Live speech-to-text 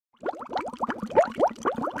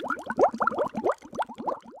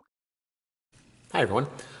Hi everyone.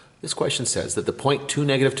 This question says that the point 2,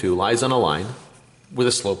 negative 2 lies on a line with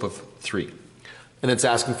a slope of 3. And it's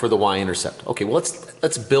asking for the y-intercept. Okay, well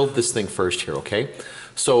let's build this thing first here, okay?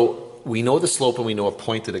 So we know the slope and we know a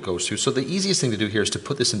point that it goes through. So the easiest thing to do here is to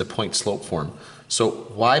put this into point slope form.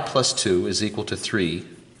 So y plus 2 is equal to 3,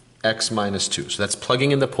 x minus 2. So that's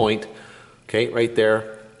plugging in the point, okay, right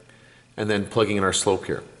there, and then plugging in our slope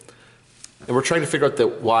here. And we're trying to figure out the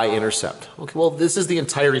y-intercept. Okay, well this is the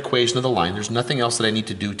entire equation of the line. There's nothing else that I need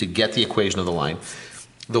to do to get the equation of the line.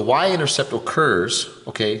 The y-intercept occurs,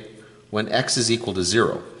 okay, when x is equal to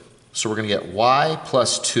 0. So we're going to get y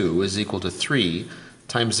plus 2 is equal to 3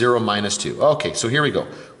 times 0 minus 2. Okay, so here we go.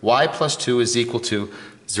 Y plus 2 is equal to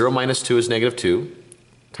 0 minus 2 is negative 2,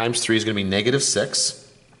 times 3 is going to be negative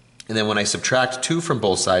 6. And then when I subtract 2 from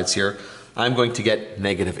both sides here, I'm going to get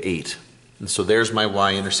negative 8. And so there's my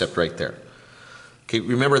y-intercept right there. Okay,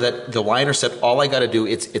 remember that the y-intercept, all I got to do,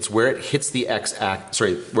 it's where it hits the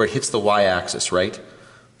where it hits the y-axis, right?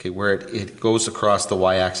 Okay, where it goes across the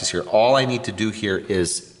y-axis here. All I need to do here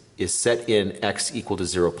is set in x equal to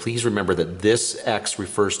 0. Please remember that this x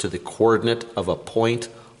refers to the coordinate of a point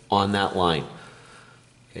on that line.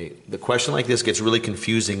 Okay, the question like this gets really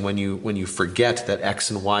confusing when you forget that x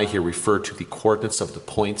and y here refer to the coordinates of the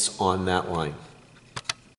points on that line.